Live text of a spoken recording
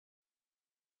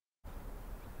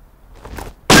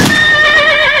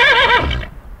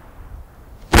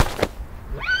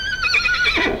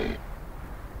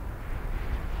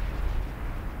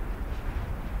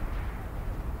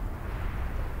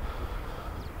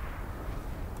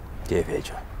铁飞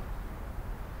军，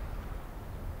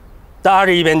大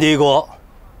日本帝国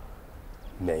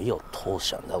没有投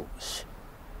降的武器。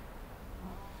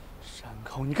山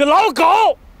口，你个老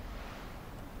狗！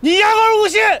你言而无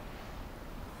信！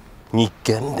你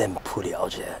根本不了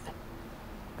解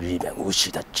日本武士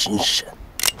的精神。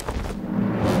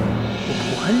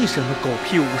我管你什么狗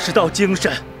屁武士道精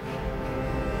神！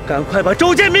赶快把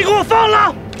周建民给我放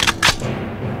了！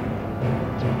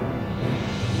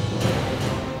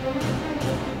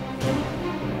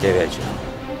铁飞军，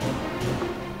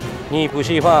你不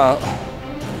希望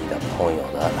你的朋友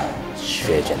的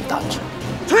血溅当场？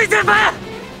崔建飞，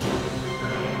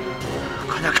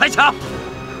快点开枪，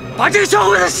把这个小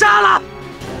鬼子杀了！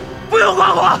不用管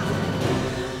我。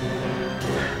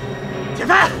建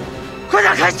飞，快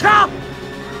点开枪！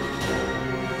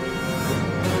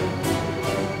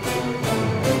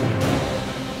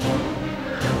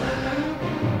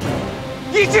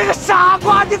你这个傻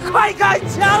瓜，你快开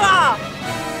枪啊！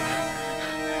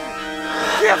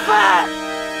铁飞，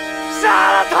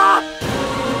杀了他！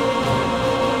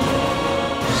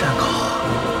山口，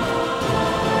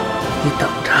你等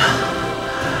着，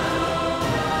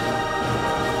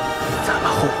咱们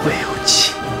后会有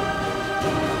期。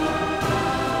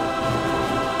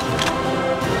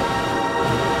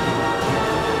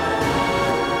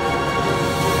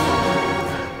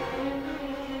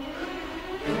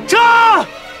撤！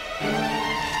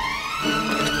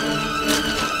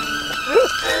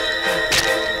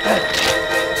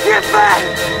铁飞！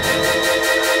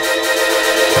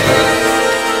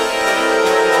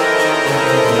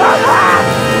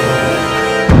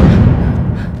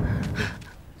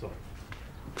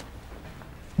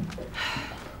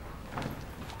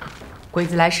鬼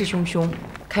子来势汹汹，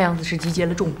看样子是集结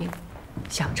了重兵，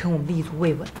想趁我们立足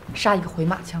未稳，杀一个回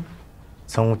马枪。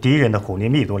从敌人的火力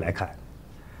密度来看，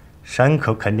山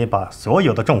口肯定把所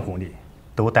有的重火力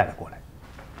都带了过来。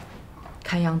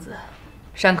看样子，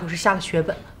山口是下了血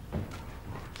本了。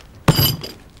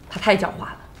他太狡猾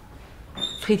了，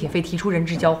崔铁飞提出人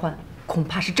质交换，恐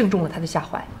怕是正中了他的下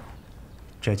怀。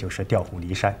这就是调虎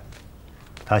离山，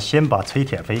他先把崔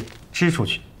铁飞支出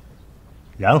去，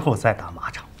然后再打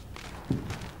马场。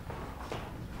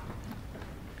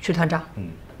徐团长，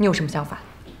你有什么想法？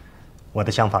我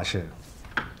的想法是，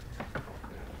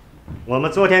我们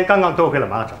昨天刚刚夺回了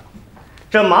马场，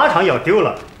这马场要丢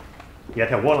了，也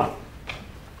太窝囊。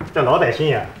这老百姓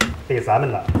呀，对咱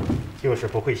们呢，就是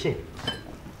不会信。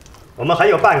我们还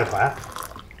有半个团，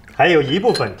还有一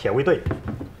部分铁卫队，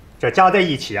这加在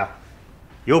一起啊，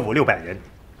有500-600人。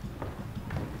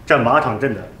这马场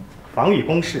镇的防御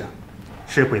工事啊，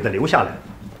是鬼子留下来的，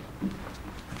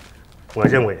我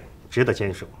认为值得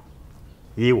坚守。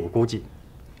依我估计，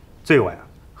最晚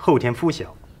后天拂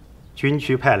晓，军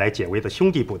区派来解围的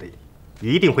兄弟部队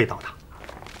一定会到达。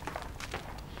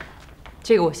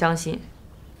这个我相信。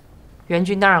援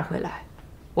军当然会来，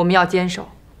我们要坚守，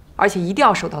而且一定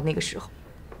要守到那个时候。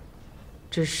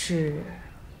只是，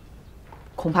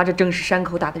恐怕这正是山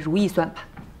口打的如意算盘。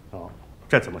哦，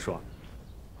这怎么说？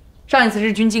上一次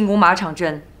日军进攻马场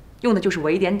镇，用的就是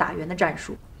围点打援的战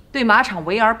术，对马场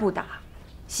围而不打，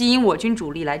吸引我军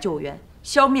主力来救援，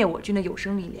消灭我军的有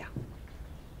生力量。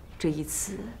这一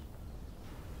次，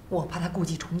我怕他故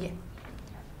伎重演。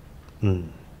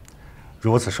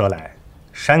如此说来，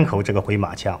山口这个回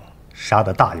马枪杀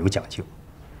得大有讲究。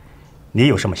你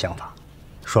有什么想法？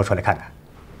说出来看看。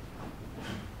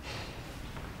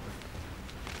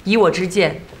以我之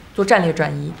见，做战略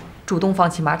转移，主动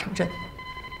放弃马场镇。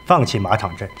放弃马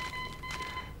场镇？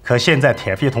可现在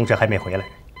铁飞同志还没回来，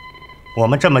我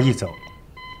们这么一走，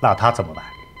那他怎么办？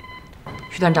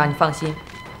徐团长，你放心，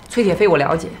崔铁飞我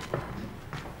了解，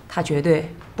他绝对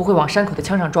不会往山口的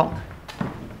枪上撞的。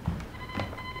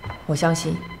我相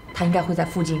信他应该会在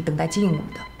附近等待接应我们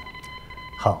的。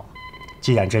好，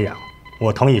既然这样，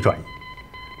我同意转移。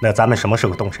那咱们什么时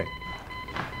候动身？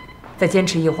再坚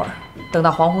持一会儿，等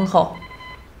到黄昏后，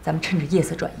咱们趁着夜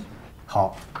色转移。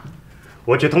好，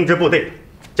我去通知部队，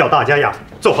叫大家呀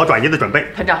做好转移的准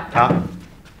备。团长啊，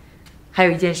还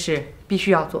有一件事必须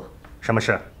要做。什么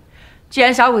事？既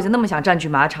然小鬼子那么想占据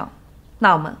马场，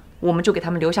那么我们就给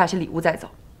他们留下些礼物再走。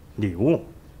礼物？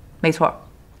没错。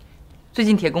最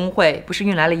近铁工会不是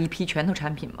运来了一批拳头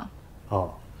产品吗？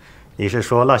哦，你是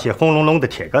说那些轰隆隆的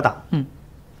铁疙瘩？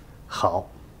好，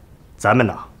咱们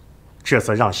呢，这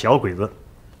次让小鬼子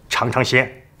尝尝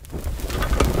鲜。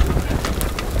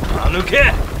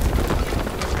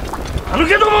抜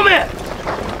けどもめ！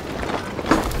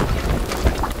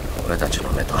俺たちの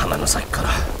目と鼻の先から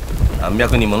何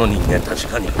百人もの人間たち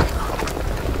が逃げた。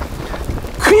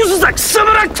クズだ、貴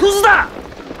様らクズだ！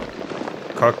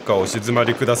閣下お静ま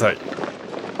りください。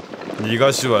逃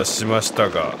がしはしました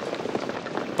が、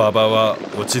馬場は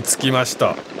落ち着きまし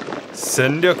た。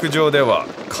戦略上では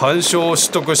完勝を取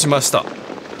得しました。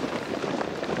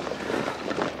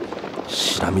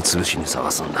しらみつぶしに探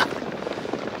すんだ。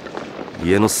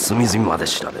家の隅々まで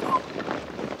調べろ。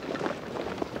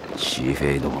シーフ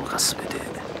ェイどもが全て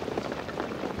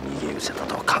逃げ失せた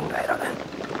と考えられん。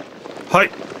は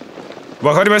い、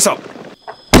わかりました。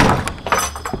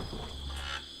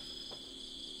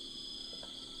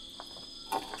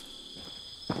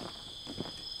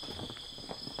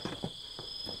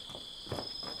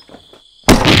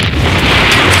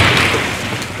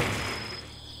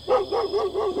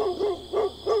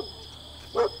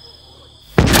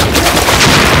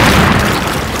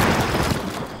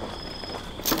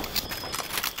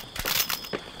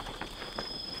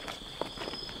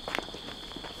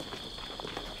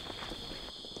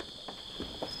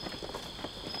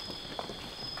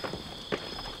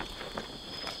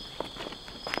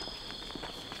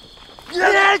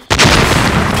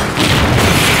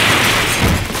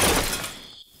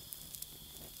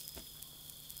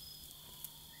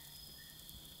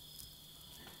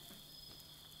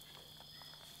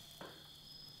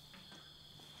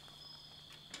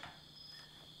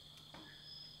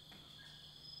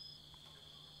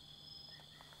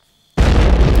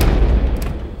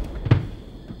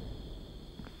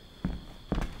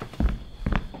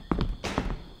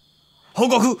報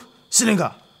告、司令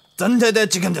官、暫定で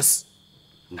事件です。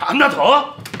なんだと？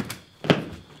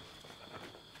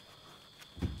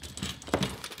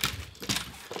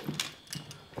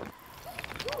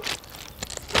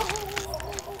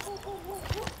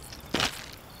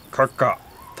閣下、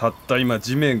たった今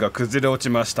地面が崩れ落ち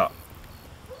ました。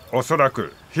おそら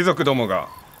く貴族どもが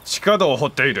地下道を掘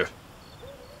っている。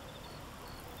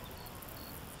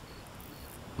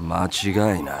間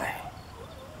違いない。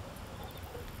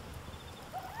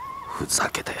ふざ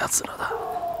けたやつらだ。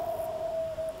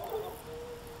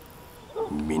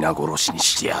皆殺しに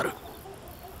してやる。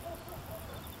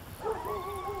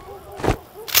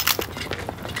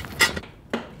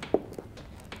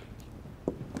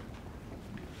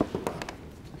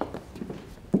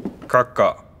閣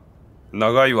下、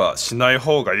長居はしない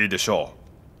方がいいでしょ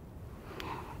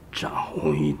う。じゃあ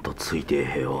本院と推定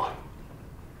兵を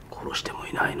殺しても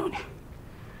いないのに、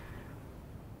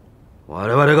我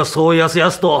々がそうやすや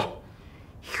すと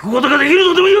引くことができる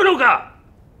とでも言うのか。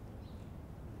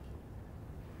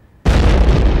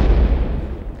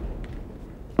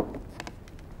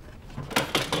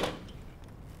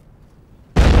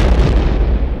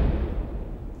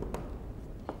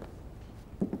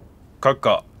閣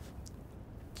下、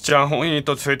江紅纓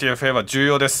と崔鐵飛は重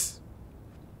要です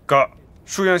が、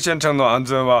沭陽县城の安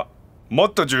全はも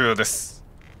っと重要です。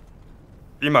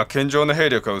今県上の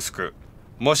兵力が薄く、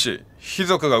もし貴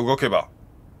族が動けば。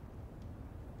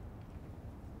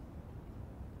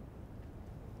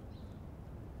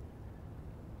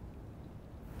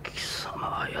貴様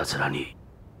は奴らに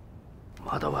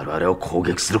まだ我々を攻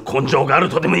撃する根性がある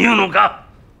とでも言うのか。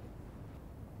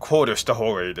考慮した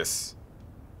方がいいです。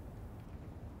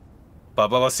馬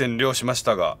場は占領しまし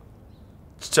たが、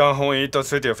江紅纓と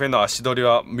崔鐵飛の足取り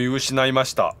は見失いま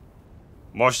した。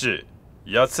もし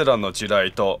奴らの地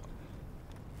雷と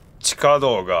地下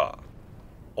道が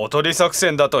おとり作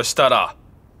戦だとしたら、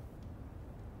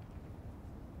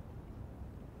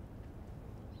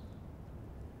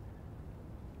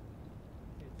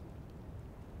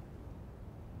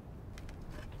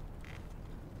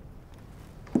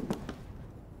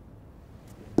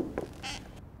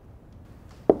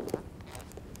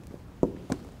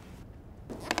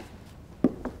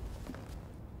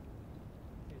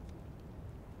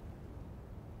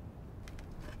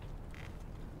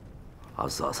明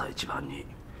日朝一番に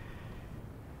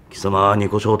貴様は2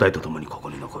個小隊と共にここ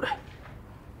に残れ。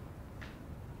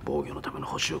防御のための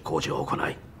補修工事を行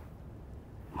い、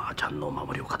マーちゃんの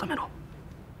守りを固めろ。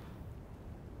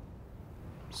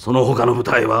その他の部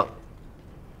隊は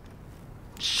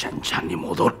シェンちゃんに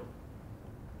戻る。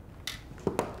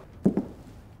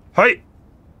はい。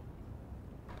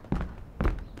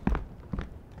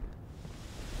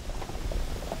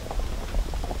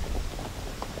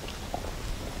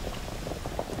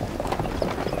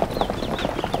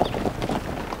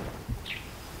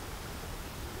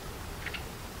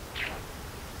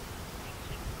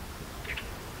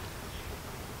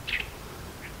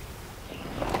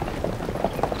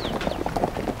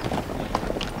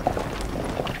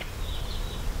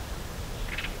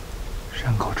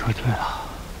山口撤退了，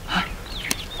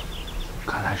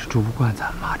看来是追不惯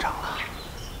咱们马场了。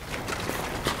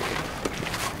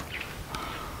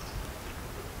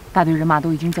大队人马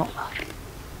都已经走了，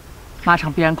马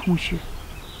场必然空虚。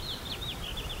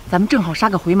咱们正好杀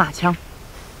个回马枪，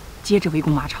接着围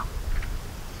攻马场。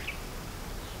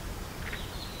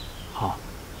好，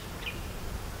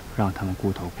让他们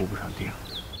顾头顾不上腚。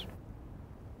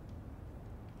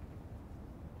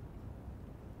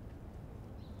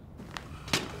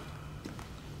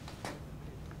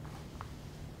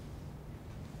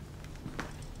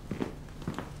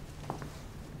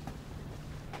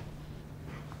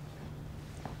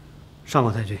上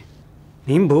官太君，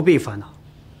您不必烦恼，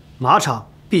马场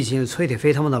毕竟是崔铁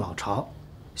飞他们的老巢，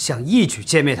想一举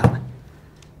歼灭他们，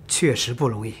确实不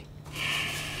容易。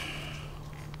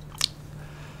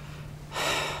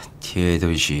铁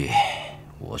队是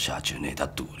我下军内的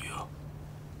毒瘤，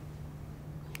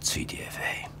崔铁飞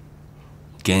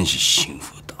更是心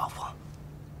腹大患。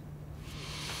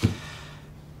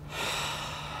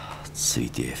崔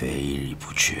铁飞一日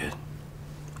不缺，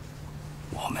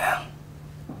我们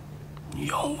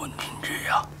永无宁日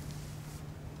啊！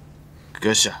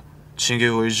阁下，请给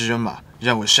我一支人马，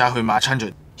让我杀回马场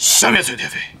镇，消灭崔铁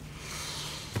飞。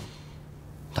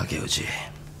竹内、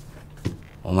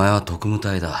お前は特務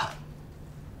隊だ。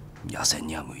野戦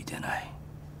には向いてない。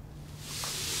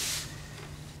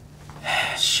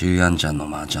周安ちゃんの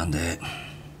マーちゃんで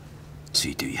つ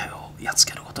いていをやっつ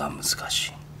けることは難し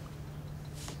い。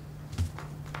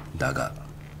だが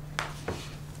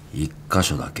一箇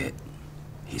所だけ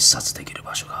必殺できる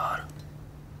場所がある。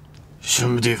什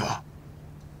么地方？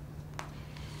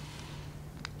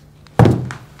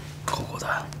ここ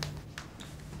だ。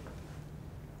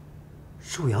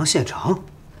沭阳县城。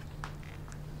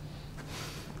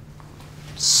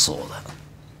そうだ。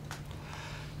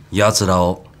奴ら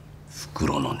を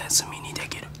袋のネズミにで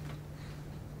きる。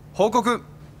報告。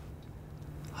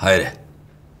入れ。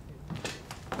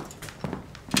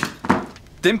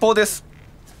電報です。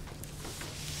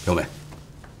読め。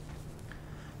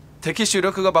敵主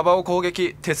力が馬場を攻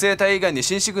撃、鉄衛隊以外に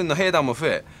新士軍の兵団も増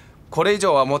え、これ以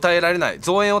上はもたえられない。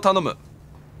増援を頼む。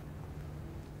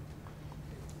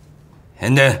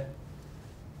変電。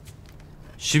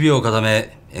守備を固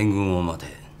め援軍を待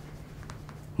て。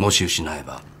もし失え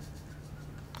ば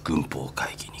軍法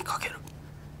会議にかける。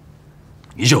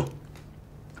以上。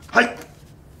はい。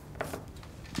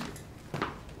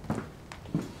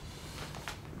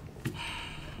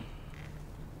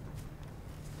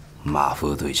马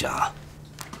副队长，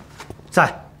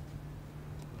在。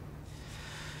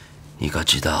你可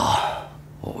知道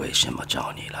我为什么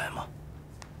找你来吗？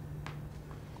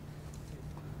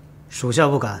属下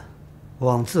不敢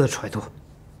妄自揣度。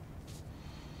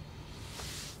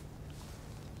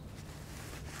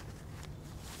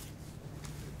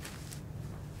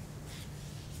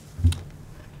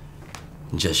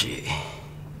这是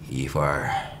一份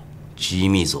机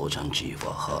密作战计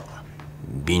划和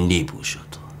兵力部署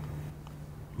图，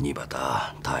你把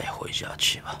它带回家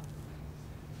去吧。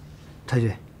太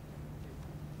君，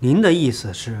您的意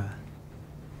思是？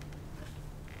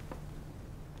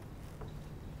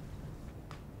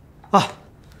啊，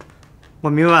我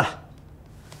明白了。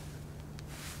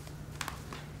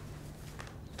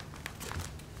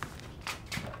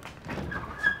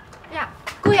哎呀，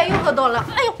狗爷又喝多了！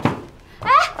哎呦，哎，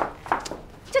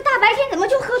这大白天怎么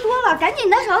就喝多了？赶紧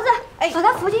拿勺子，把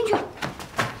他扶进去。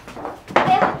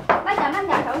哎呀，慢点，慢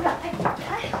点，勺子。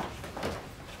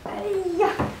哎呀，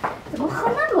怎么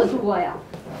喝那么多呀？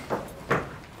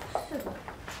是的。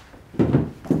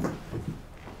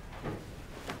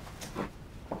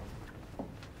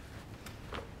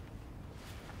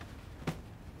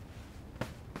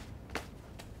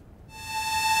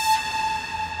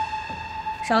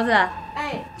勺子，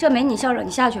哎，这没你笑了，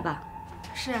你下去吧。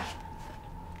是。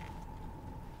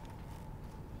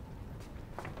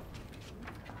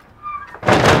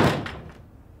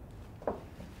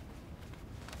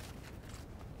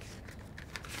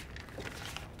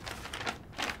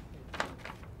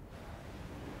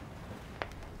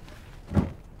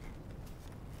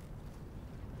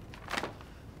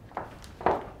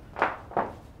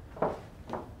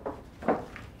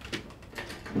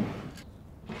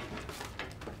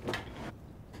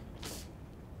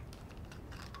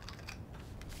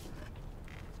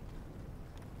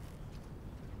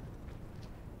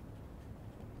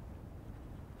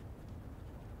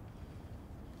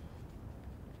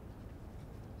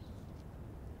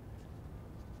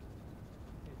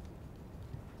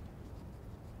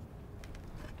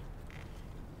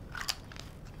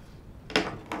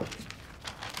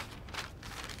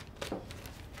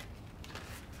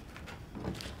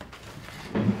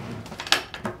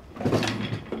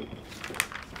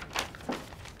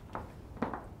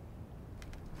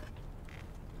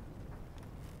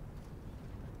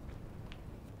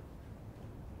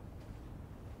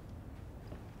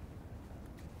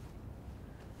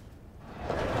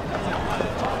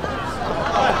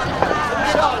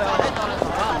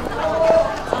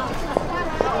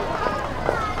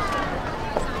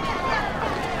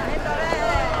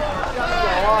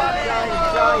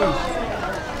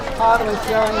他这个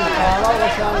香芋，那个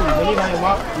香芋，这里面有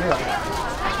吗？没有。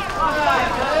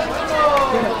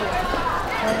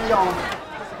要。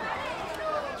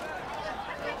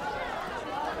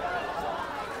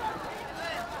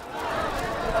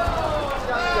香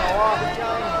蕉啊，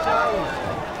香芋，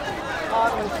他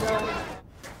这个香。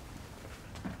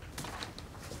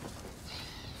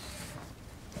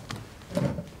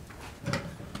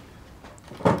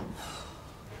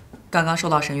 刚刚收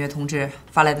到沈月同志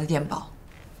发来的电报，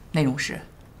内容是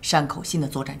山口新的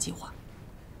作战计划。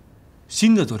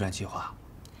新的作战计划？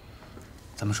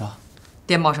怎么说？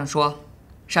电报上说，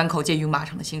山口鉴于马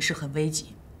场的形势很危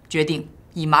急，决定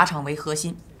以马场为核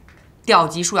心，调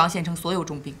集沭阳县城所有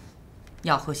重兵，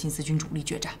要和新四军主力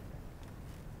决战。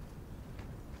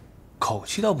口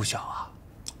气倒不小啊。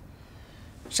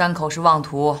山口是妄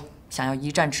图想要一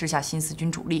战吃下新四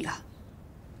军主力啊。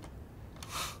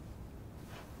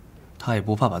 他也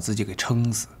不怕把自己给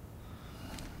撑死。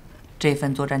这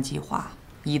份作战计划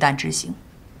一旦执行，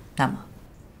那么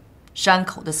山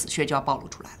口的死穴就要暴露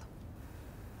出来了。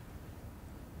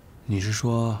你是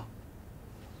说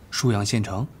沭阳县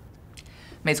城？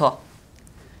没错，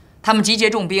他们集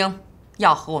结重兵，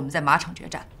要和我们在马场决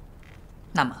战，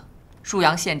那么沭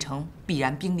阳县城必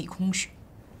然兵力空虚。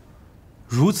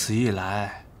如此一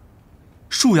来，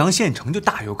沭阳县城就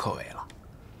大有可为了。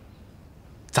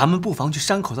 咱们不妨去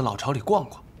山口的老巢里逛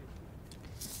逛，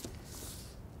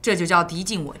这就叫敌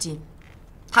进我进。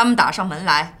他们打上门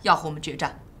来要和我们决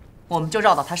战，我们就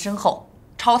绕到他身后，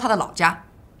抄他的老家，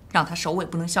让他首尾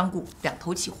不能相顾，两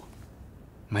头起火。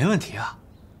没问题啊，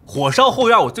火烧后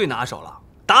院我最拿手了，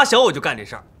打小我就干这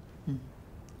事儿。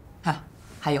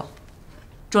还有，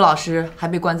周老师还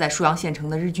被关在沭阳县城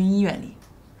的日军医院里，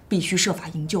必须设法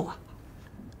营救啊。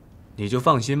你就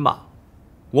放心吧。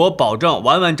 我保证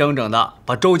完完整整的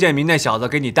把周建民那小子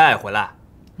给你带回来。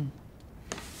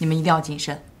你们一定要谨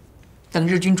慎，等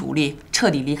日军主力彻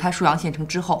底离开沭阳县城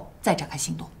之后再展开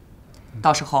行动。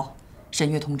到时候，沈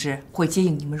月同志会接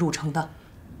应你们入城的。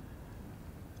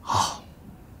好，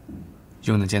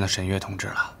又能见到沈月同志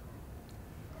了。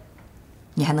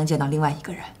你还能见到另外一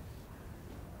个人。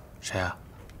谁啊？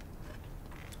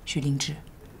许灵芝。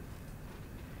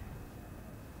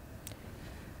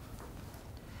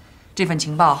 这份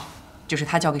情报就是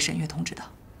他交给沈月同志的。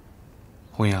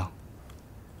红英，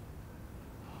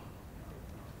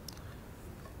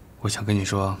我想跟你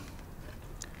说，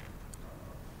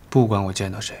不管我见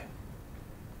到谁，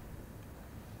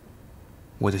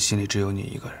我的心里只有你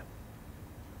一个人。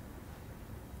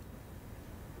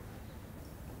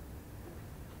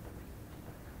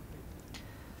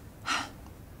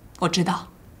我知道，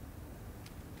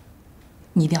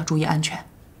你一定要注意安全，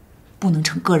不能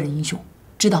逞个人英雄，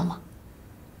知道吗？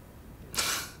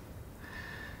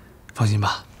 放心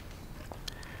吧，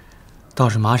倒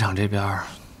是马场这边，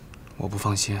我不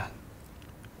放心。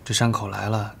这山口来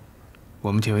了，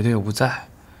我们铁卫队又不在，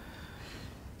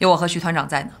有我和徐团长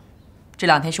在呢。这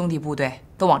2天兄弟部队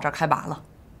都往这儿开拔了，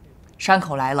山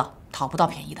口来了，讨不到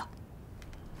便宜的。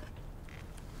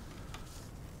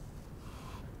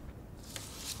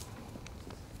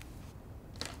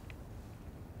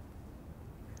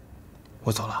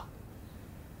我走了。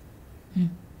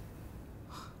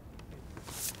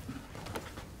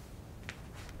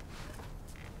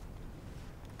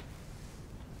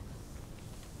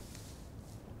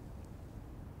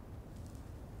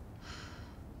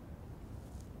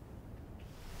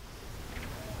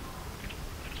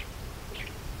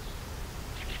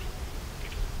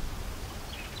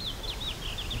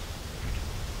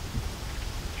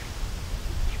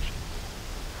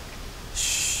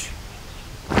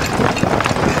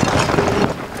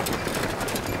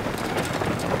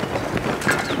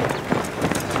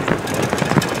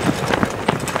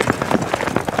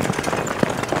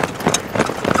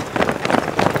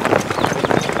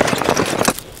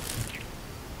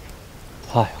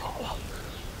太好了，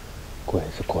鬼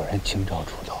子果然清朝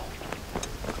出头。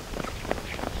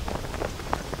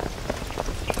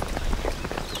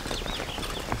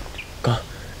哥，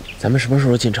咱们什么时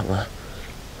候进城啊？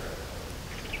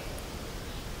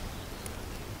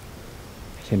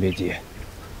先别急，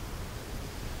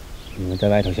你们在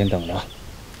外头先等着，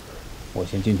我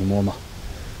先进去摸摸，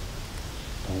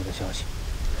等我的消息。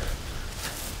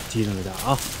机灵着点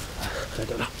啊！再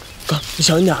等等，哥，你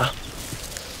小心点啊！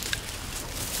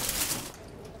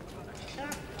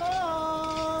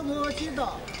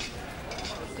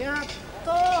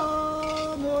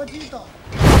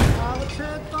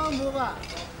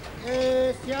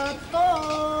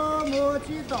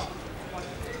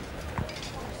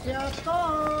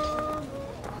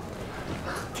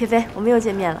 铁飞，我们又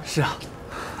见面了。是啊，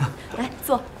来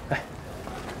坐。来。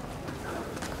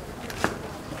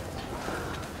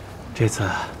这次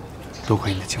多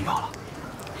亏你的情报了。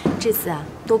这次啊，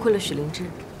多亏了许灵芝。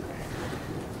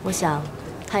我想，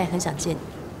他也很想见你。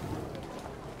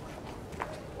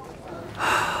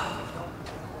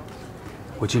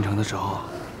我进城的时候，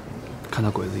看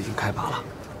到鬼子已经开拔了，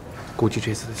估计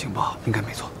这次的情报应该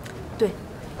没错。对，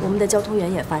我们的交通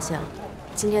员也发现了，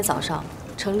今天早上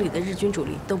城里的日军主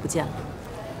力都不见了。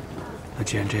那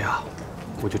既然这样，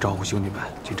我就招呼兄弟们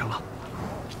进城了。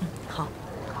好。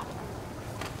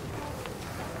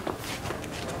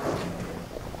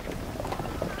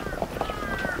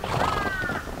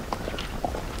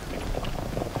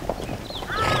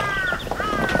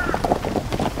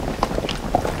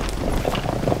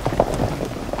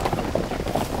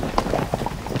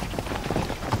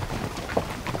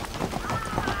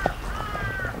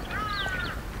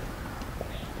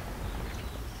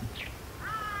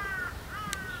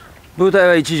部隊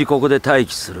は一時ここで待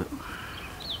機する。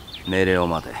命令を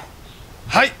待て。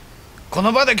はい、こ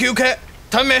の場で休憩。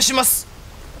短命します。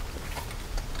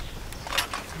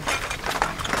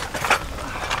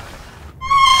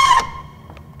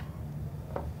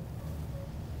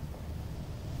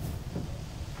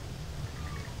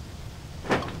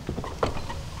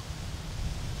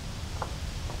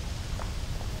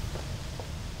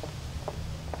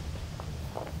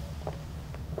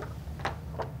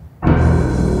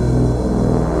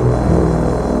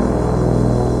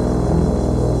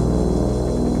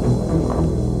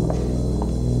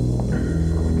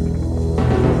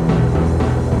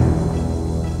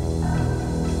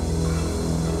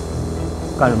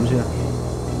干什么去？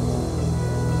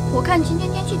我看今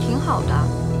天天气挺好的，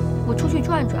我出去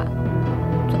转转。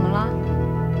怎么了？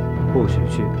不许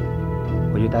去，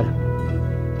回去待着。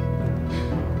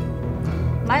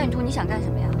马远图，你想干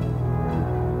什么呀？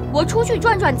我出去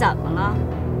转转怎么了？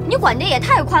你管得也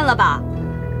太宽了吧！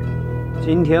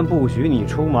今天不许你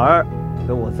出门，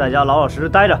给我在家老老实实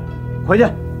待着。回去。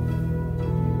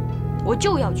我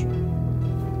就要去。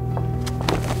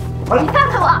你放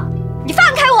开我！你放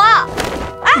开我！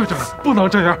队长，不能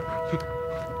这样！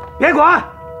别管！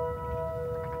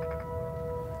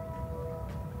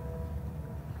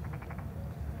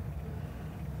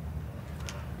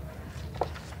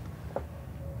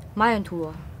马远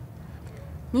图，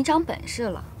你长本事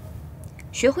了，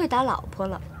学会打老婆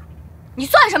了，你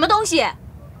算什么东西？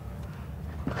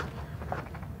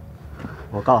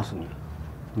我告诉你，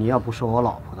你要不是我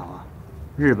老婆的话，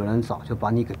日本人早就把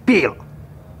你给毙了。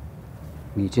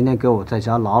你今天给我在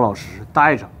家老老实实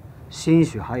待着，兴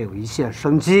许还有一线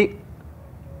生机。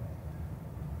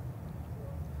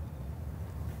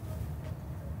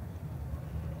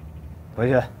回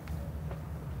去。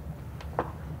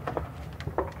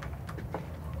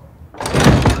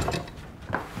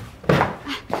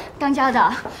当家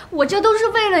的，我这都是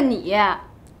为了你。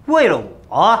为了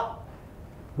我？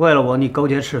为了我你勾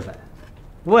结赤匪，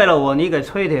为了我你给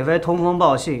崔铁飞通风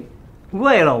报信，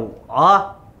为了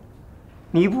我？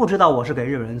你不知道我是给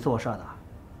日本人做事的，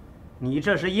你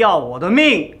这是要我的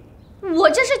命！我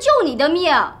这是救你的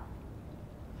命，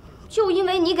就因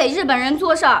为你给日本人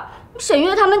做事儿，沈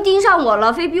月他们盯上我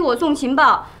了，非逼我送情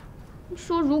报，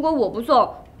说如果我不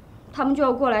送，他们就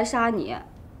要过来杀你。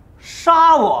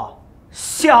杀我？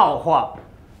笑话！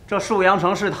这沭阳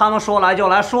城是他们说来就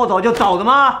来，说走就走的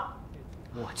吗？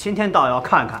我今天倒要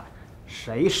看看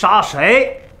谁杀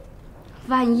谁。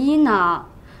万一呢？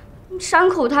山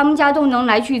口他们家都能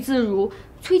来去自如，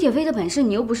崔铁飞的本事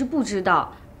你又不是不知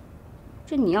道。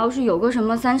这你要是有个什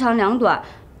么三长两短，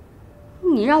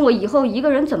你让我以后一个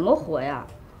人怎么活呀？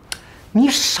你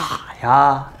傻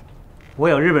呀！我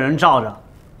有日本人罩着，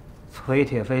崔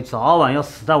铁飞早晚要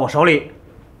死在我手里。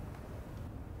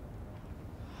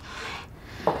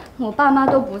我爸妈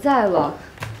都不在了，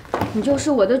你就是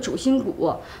我的主心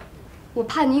骨，我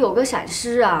怕你有个闪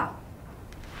失啊。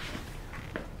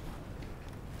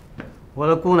我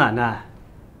的姑奶奶，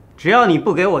只要你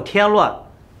不给我添乱，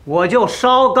我就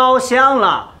烧高香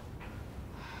了。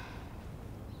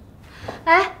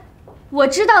哎，我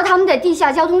知道他们的地下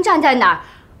交通站在哪儿，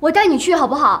我带你去好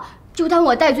不好？就当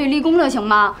我戴罪立功了，行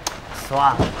吗？算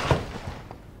了，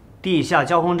地下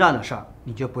交通站的事儿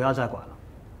你就不要再管了，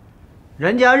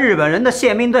人家日本人的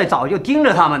宪兵队早就盯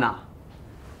着他们呢。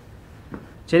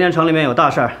今天城里面有大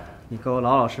事儿，你给我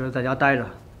老老实实在家待着，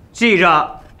记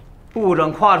着。不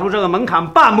准跨出这个门槛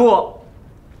半步。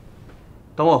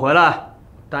等我回来，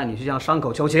带你去向山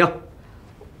口求情。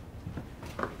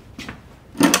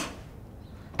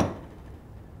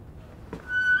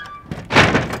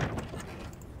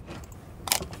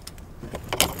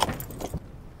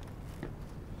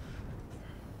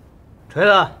锤子，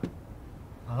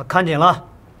把他看紧了。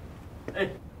哎。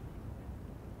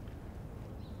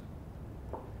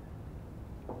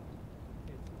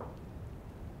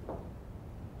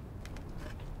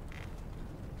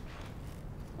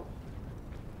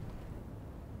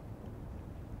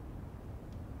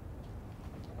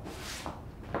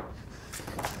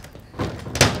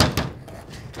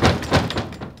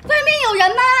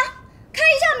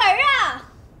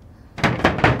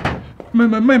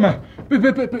妹妹，别，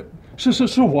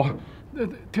是我，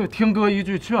听哥一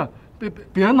句劝，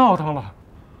别闹腾了。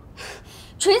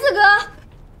锤子哥，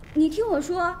你听我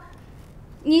说，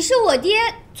你是我爹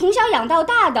从小养到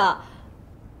大的，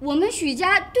我们许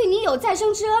家对你有再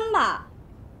生之恩吧？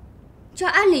这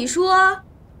按理说，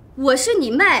我是你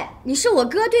妹，你是我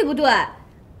哥，对不对？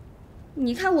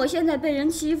你看我现在被人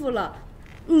欺负了，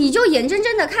你就眼睁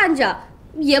睁的看着，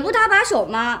也不搭把手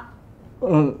吗？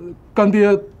干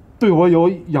爹对我有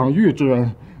养育之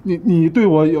恩，你对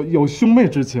我有兄妹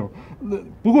之情。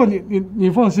不过你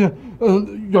放心，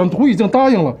远图已经答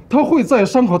应了，他会在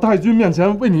山口太君面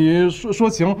前为你说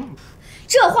情。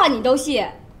这话你都信？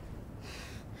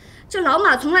这老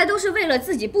马从来都是为了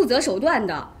自己不择手段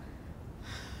的。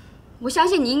我相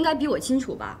信你应该比我清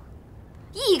楚吧？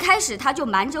一开始他就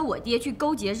瞒着我爹去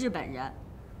勾结日本人，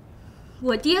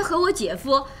我爹和我姐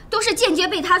夫都是间接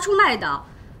被他出卖的。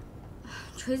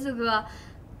锤子哥，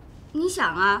你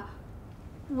想啊，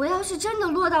我要是真的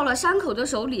落到了山口的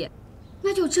手里，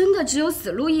那就真的只有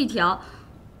死路一条。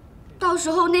到时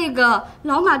候那个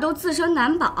老马都自身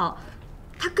难保，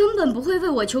他根本不会为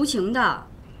我求情的。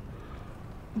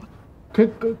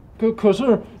可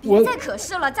是我别再可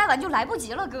是了，再晚就来不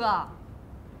及了，哥。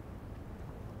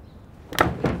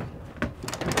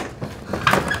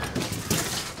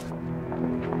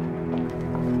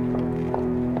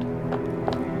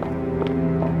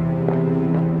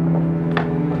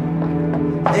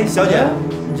哎，小姐，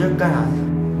你这干啥呀？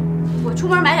我出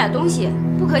门买点东西，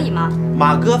不可以吗？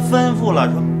马哥吩咐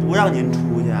了，说不让您出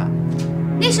去。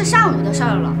那是上午的事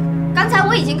儿了，刚才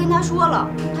我已经跟他说了，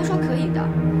他说可以的。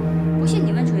不信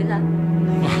你问锤子。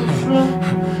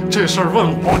这事儿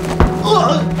问我，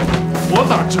我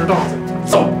哪知道？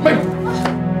走，妹妹。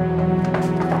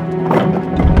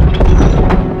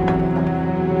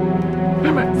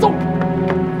妹妹，走。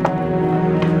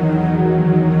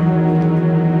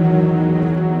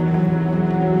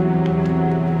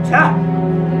钱，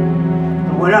怎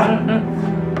么回事？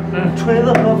锤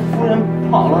子和夫人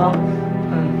跑了。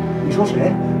你说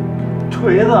谁？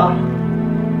锤子。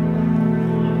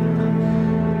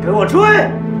给我追！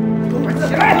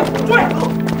起来，追！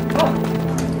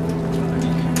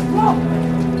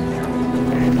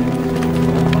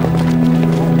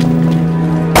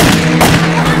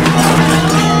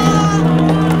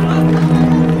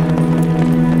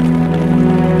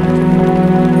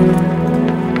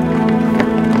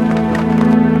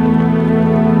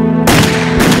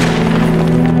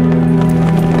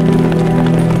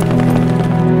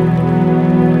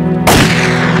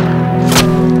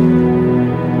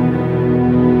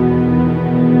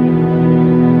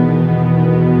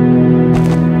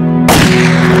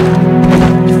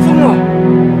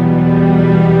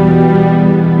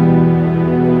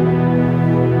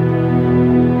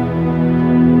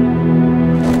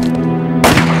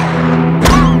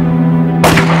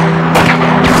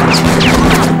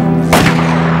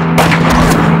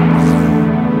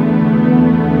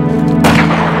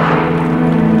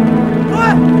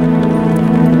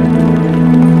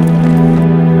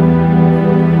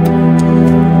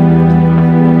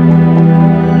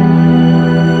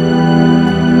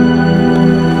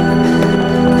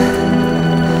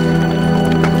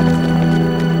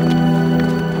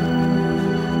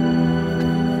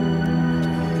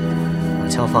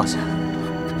放下，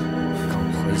跟我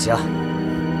回家，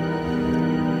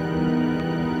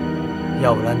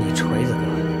要不然你锤子哥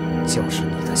就是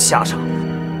你的下场。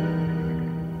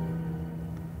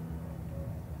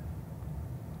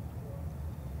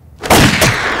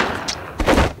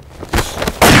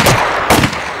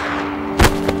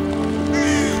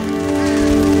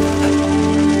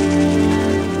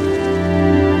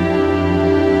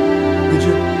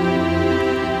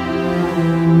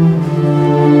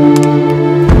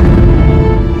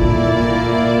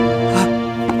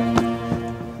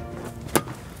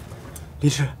李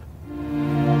志，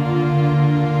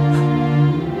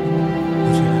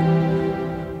李志，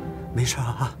没事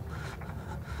啊，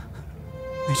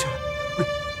没事，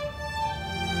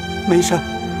没事，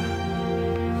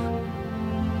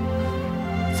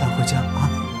咱回家啊，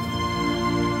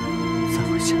咱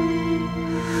回家，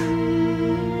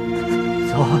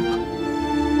走啊。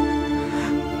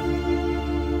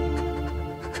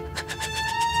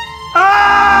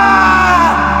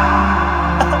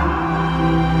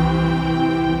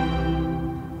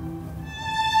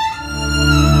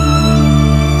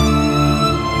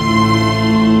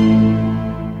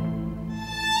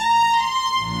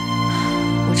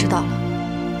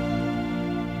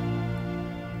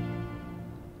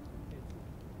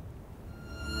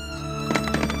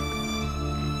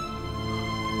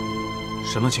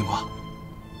什么情况？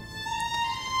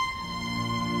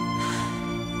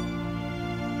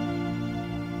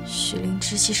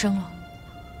师牺牲了。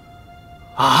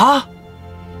啊？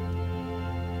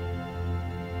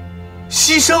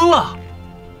牺牲了？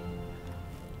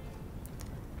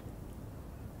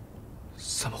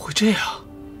怎么会这样？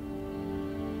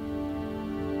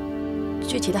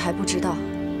具体的还不知道，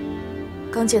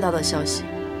刚接到的消息。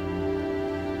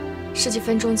十几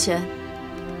分钟前，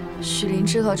许灵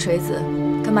芝和锤子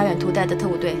跟马远图带的特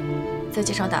务队在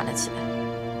街上打了起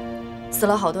来，死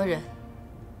了好多人。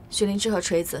许灵芝和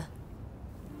锤子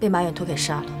被马远图给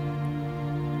杀了。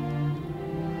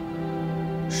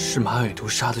是马远图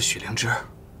杀的许灵芝。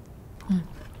嗯。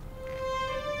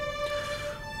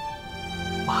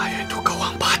马远图个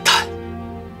王八蛋，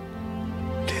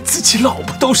连自己老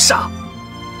婆都杀。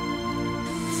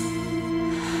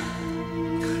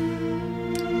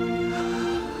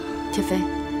铁飞，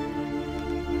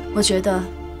我觉得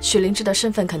许灵芝的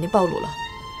身份肯定暴露了，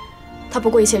他不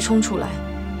顾一切冲出来，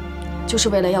就是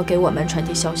为了要给我们传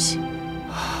递消息。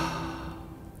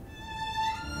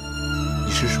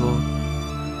你是说，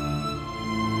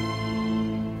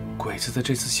鬼子的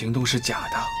这次行动是假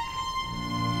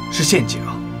的，是陷阱？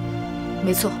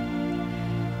没错，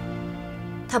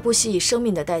他不惜以生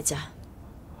命的代价，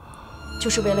就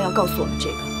是为了要告诉我们这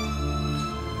个。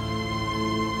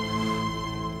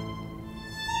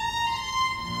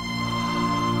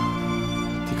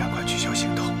你赶快取消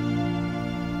行动。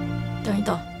等一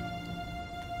等，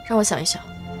让我想一想。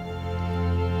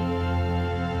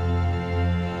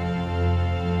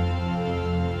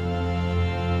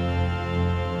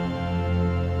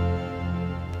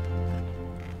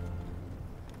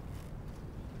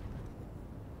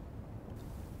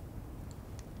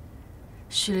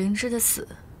许灵芝的死，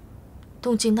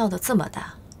动静闹得这么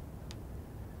大，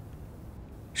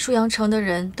沭阳城的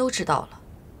人都知道了。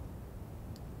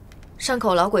山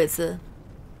口老鬼子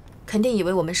肯定以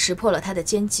为我们识破了他的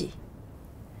奸计，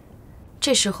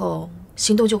这时候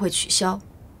行动就会取消。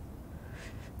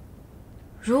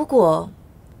如果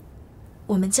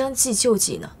我们将计就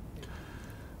计呢？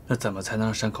那怎么才能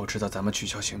让山口知道咱们取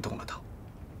消行动了呢？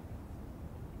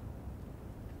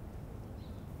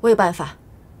我有办法。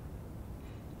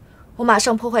我马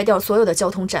上破坏掉所有的交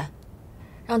通站，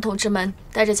让同志们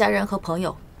带着家人和朋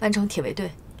友扮成铁卫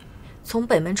队，从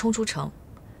北门冲出城，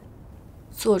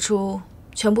做出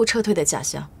全部撤退的假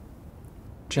象。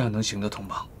这样能行得通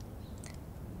吗？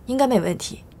应该没问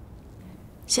题。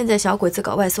现在小鬼子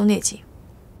搞外松内紧，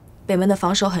北门的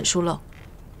防守很疏漏。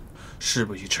事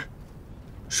不宜迟，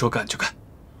说干就干。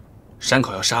山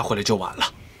口要杀回来就晚了。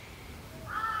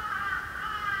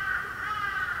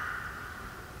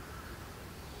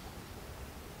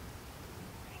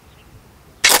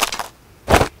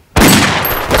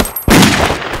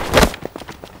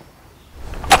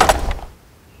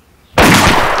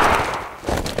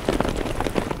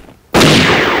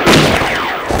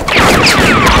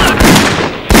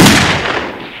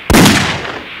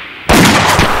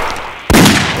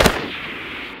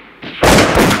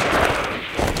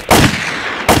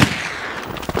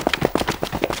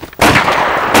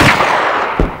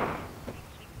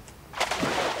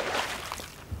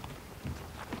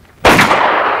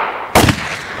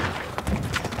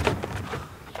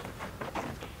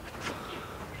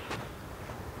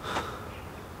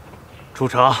出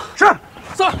城。是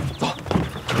，Sir，走。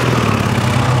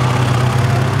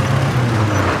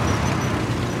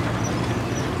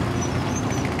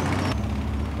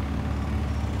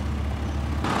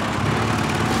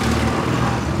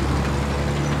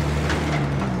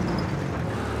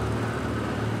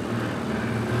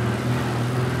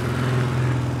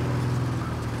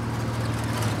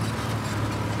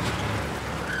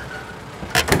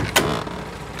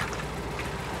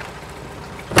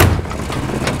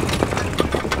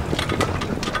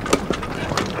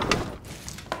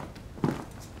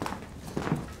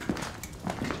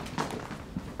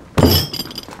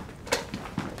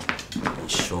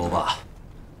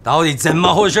到底怎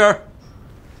么回事？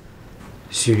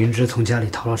许灵芝从家里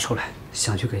逃了出来，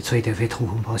想去给崔铁飞通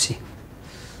风报信，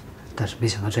但是没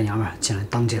想到这娘们儿竟然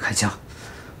当街开枪，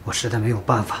我实在没有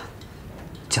办法，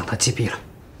将他击毙了。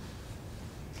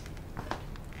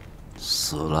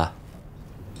死了？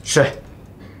是。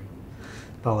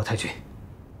报告太君，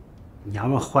娘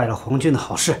们坏了皇军的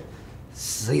好事，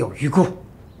死有余辜。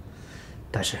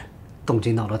但是动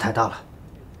静闹得太大了，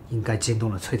应该惊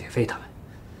动了崔铁飞他们。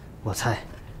我猜，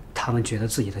他们觉得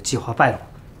自己的计划败露，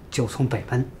就从北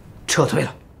门撤退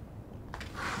了。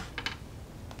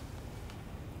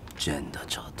真的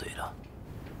撤退了？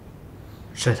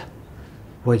是的，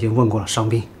我已经问过了伤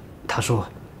兵，他说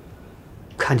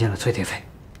看见了崔铁飞。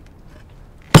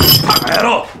バカ野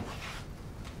郎！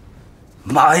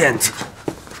马燕子，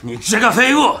你这个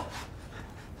废物！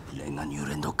连个女人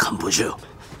看不住，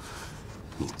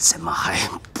你怎么还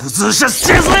不自识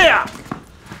血税呀？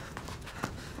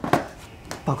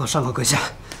报告上口阁下，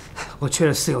我确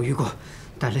实似有遇过，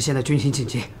但是现在军情紧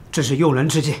急，这是用人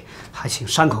之际，还请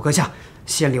山口阁下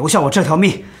先留下我这条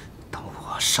命，等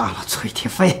我杀了崔铁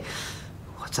飞，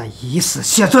我再以死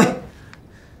谢罪。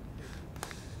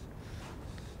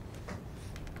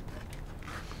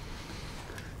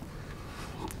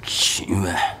请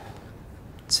问，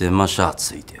怎么杀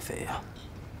崔铁飞呀？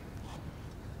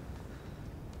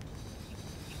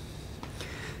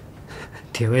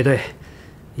铁卫队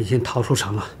已经逃出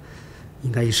城了，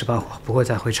应该一时半会不会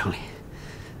再回城里。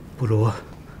不如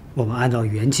我们按照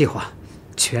原计划，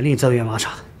全力增援马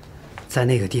场，在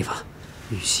那个地方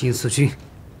与新四军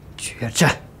决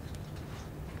战。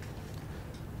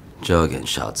这跟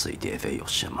杀崔铁飞有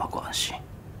什么关系？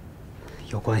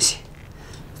有关系。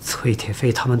崔铁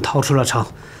飞他们逃出了城，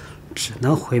只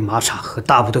能回马场和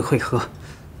大部队会合。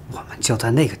我们就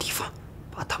在那个地方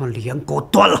把他们连锅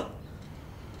端了。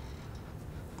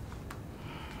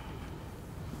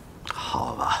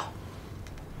好吧，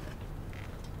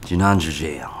既然是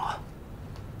这样啊，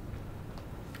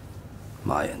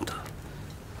马彦德，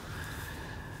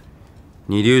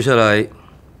你留下来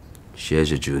协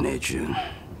助驻内军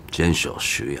坚守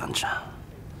浔阳城。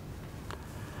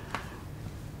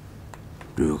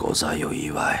如果再有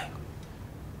意外，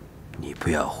你不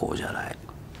要活下来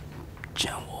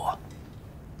见我。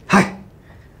嗨，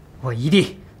我一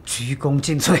定鞠躬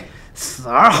尽瘁，死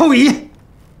而后已。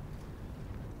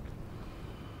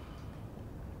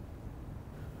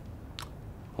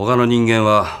他の人間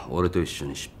は俺と一緒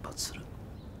に出発する。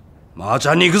マーち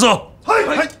ゃんに行くぞ。はい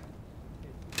はい。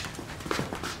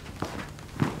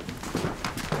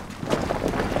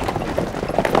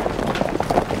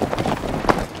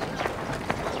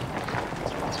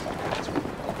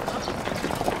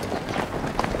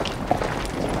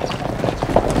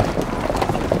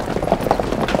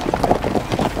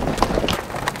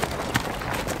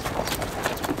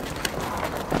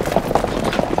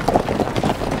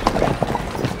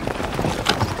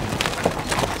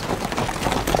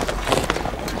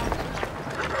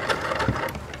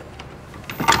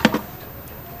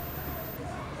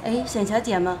沈小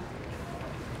姐吗？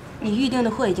你预定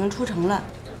的货已经出城了。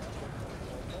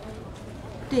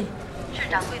对，是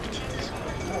掌柜的亲自送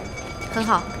的。很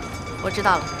好，我知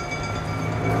道了。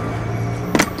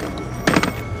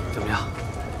怎么样？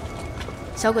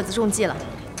小鬼子中计了，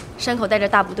山口带着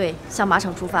大部队向马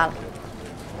场出发了。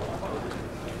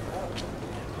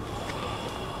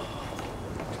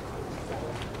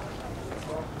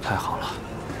太好了，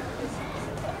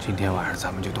今天晚上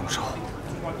咱们就动手。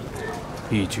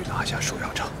一举拿下沭阳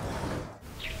城。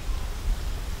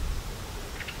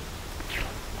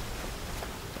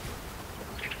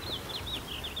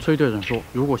崔队长说，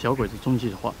如果小鬼子中计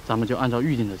的话，咱们就按照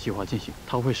预定的计划进行。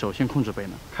他会首先控制北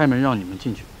门，开门让你们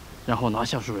进去，然后拿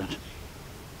下沭阳城。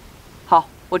好，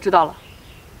我知道了。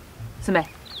四妹，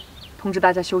通知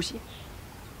大家休息，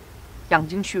养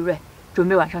精蓄锐，准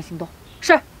备晚上行动。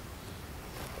是。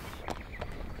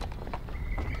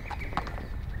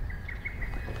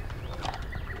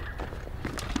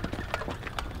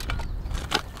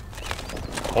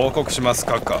報告します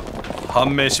閣下。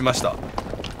判明しました。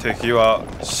敵は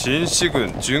新四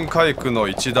軍準海区の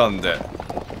一団で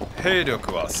兵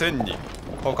力は1000人、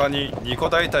他に2個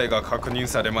大隊が確認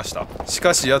されました。し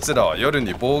かし奴らは夜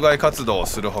に妨害活動を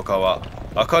するほかは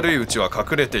明るいうちは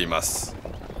隠れています。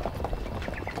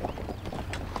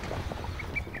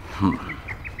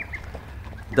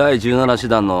第17師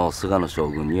団の菅野将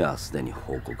軍にはすでに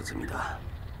報告済みだ。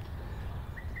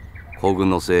皇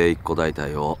軍の精鋭1個大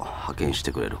隊を派遣し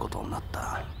てくれることになっ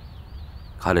た。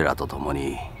彼らと共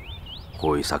に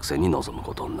包囲作戦に臨む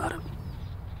ことになる。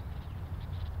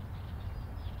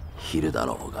昼だ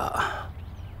ろうが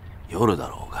夜だ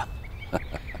ろうが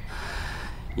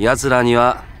奴らに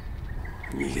は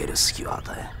逃げる隙を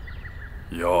与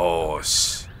えん。よー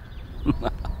し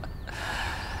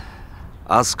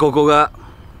明日ここが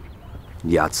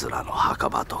奴らの墓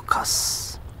場と化す。